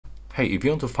Hey, if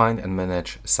you want to find and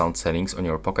manage sound settings on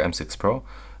your POCO M6 Pro,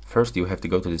 first you have to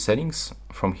go to the settings.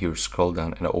 From here, scroll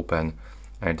down and open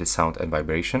the sound and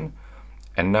vibration.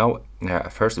 And now,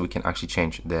 first we can actually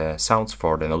change the sounds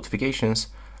for the notifications,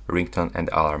 ringtone and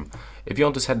alarm. If you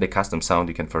want to set the custom sound,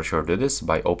 you can for sure do this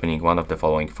by opening one of the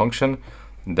following function.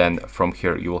 Then from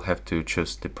here, you will have to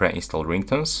choose the pre-installed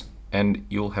ringtones, and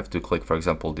you will have to click, for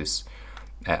example, this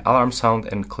alarm sound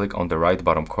and click on the right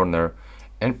bottom corner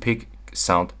and pick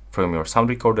sound from your sound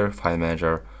recorder file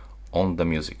manager on the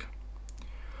music.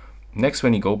 Next,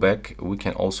 when you go back, we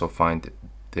can also find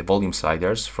the volume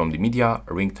sliders from the media,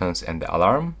 ringtones and the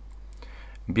alarm.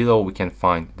 Below we can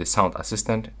find the sound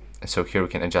assistant. So here we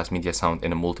can adjust media sound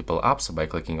in multiple apps by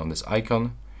clicking on this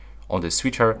icon on the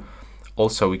switcher.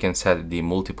 Also, we can set the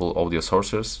multiple audio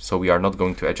sources, so we are not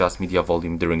going to adjust media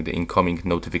volume during the incoming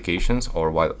notifications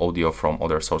or while audio from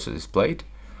other sources is played.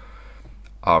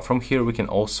 From here we can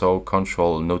also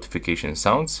control notification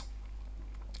sounds.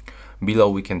 Below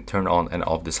we can turn on and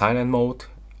off the silent mode.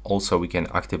 Also we can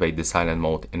activate the silent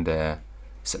mode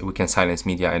we can silence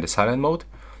media in the silent mode.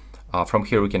 From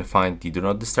here we can find the do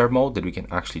not disturb mode that we can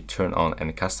actually turn on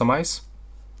and customize.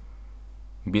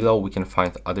 Below we can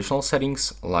find additional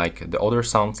settings like the other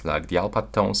sounds like the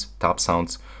dial-pad tones, tap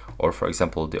sounds, or for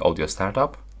example the audio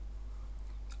startup.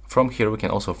 From here we can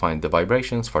also find the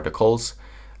vibrations for the calls,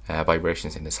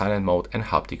 vibrations in the silent mode and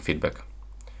haptic feedback.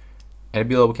 And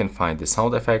below we can find the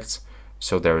sound effects.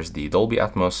 So there is the Dolby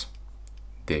Atmos,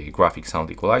 the graphic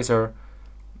sound equalizer,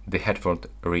 the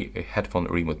headphone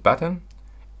remote button,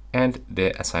 and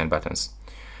the assign buttons.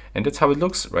 And that's how it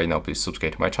looks right now. Please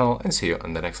subscribe to my channel and see you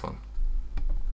on the next one.